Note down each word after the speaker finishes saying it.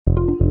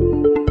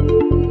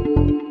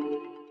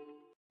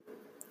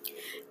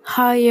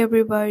Hi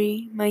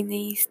everybody, my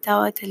name is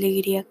Tabata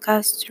Alegría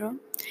Castro.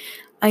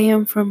 I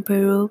am from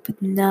Peru,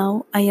 but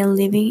now I am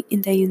living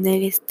in the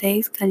United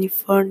States,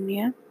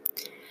 California.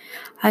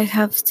 I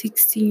have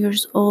 16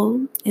 years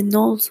old and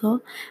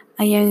also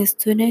I am a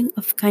student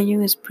of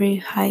Canyon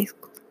Spring High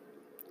School.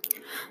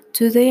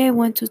 Today I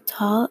want to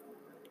talk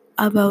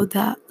about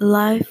the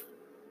life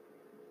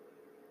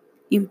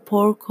in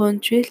poor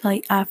countries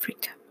like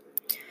Africa.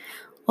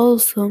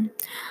 Also,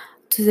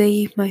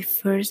 today is my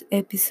first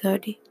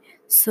episode,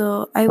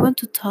 so I want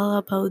to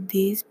talk about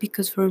this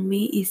because for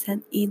me it's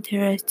an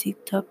interesting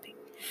topic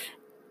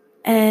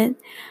and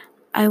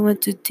I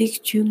want to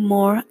teach you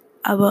more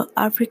about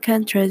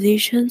African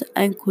traditions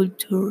and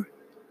culture.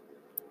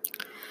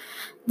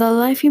 The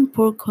life in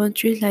poor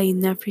countries like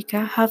in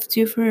Africa have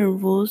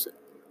different rules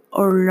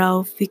or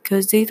laws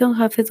because they don't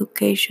have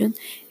education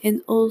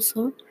and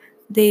also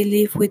they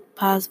live with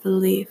past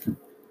belief.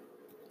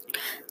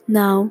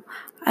 Now,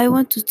 I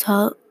want to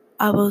talk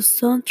about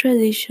some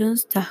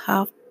traditions that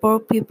have poor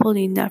people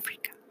in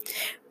Africa.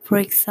 For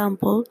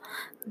example,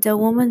 the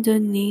woman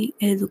don't need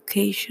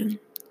education.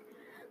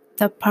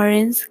 The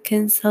parents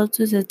can sell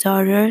to the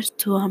daughters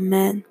to a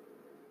man,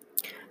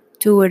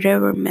 to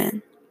whatever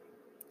man.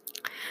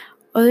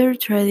 Other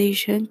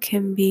tradition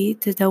can be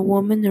that a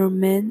woman or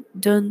man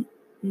don't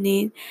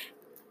need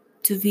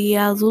to be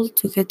adult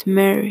to get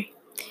married.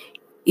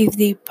 If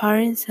the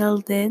parents sell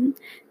them,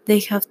 they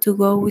have to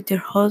go with their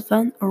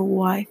husband or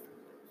wife.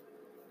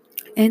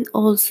 And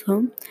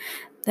also,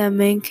 the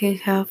man can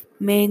have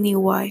many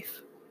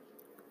wives.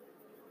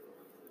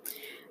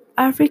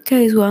 Africa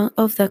is one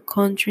of the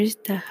countries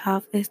that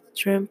have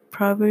extreme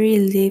poverty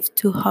lead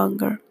to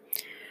hunger.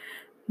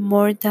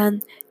 More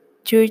than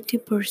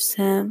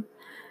 30%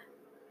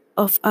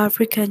 of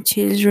African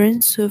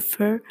children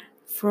suffer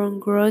from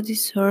growth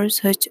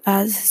disorders such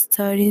as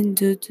starving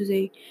due to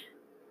the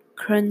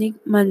chronic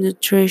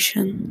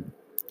malnutrition.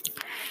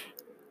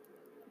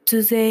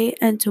 Today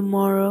and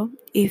tomorrow,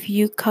 if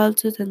you call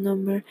to the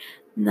number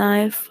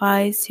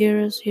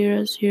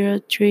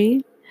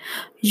 950003,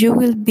 you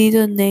will be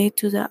donated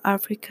to the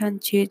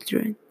African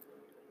children.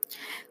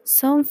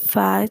 Some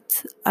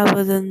facts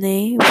about the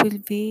name will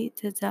be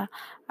that the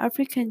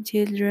African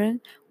children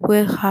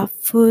will have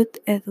food,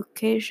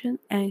 education,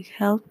 and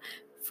help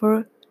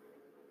for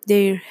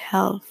their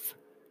health.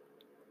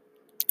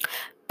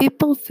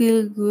 People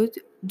feel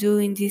good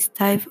doing this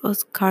type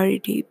of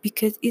charity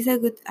because it's a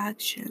good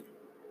action.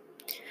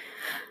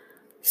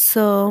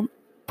 So,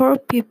 poor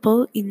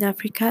people in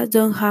Africa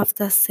don't have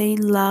the same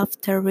love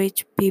that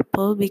rich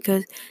people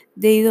because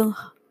they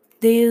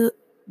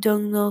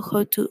don't know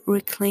how to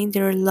reclaim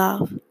their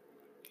love.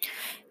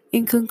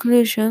 In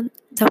conclusion,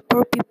 the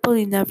poor people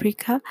in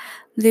Africa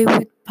live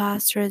with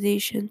past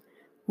tradition,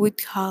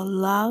 without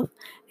love,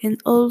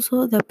 and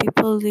also the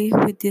people live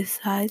with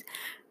desire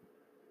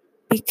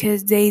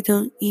because they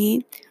don't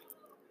eat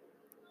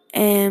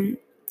and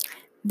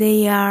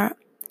they are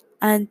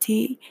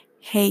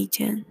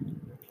anti-hygiene.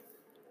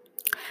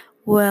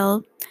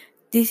 Well,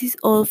 this is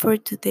all for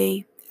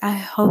today. I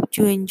hope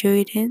you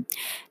enjoyed it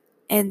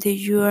and that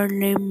you are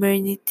learning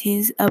many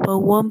things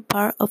about one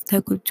part of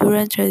the culture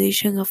and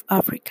tradition of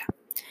Africa.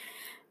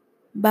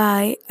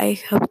 Bye. I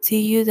hope to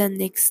see you the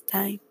next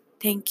time.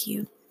 Thank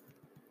you.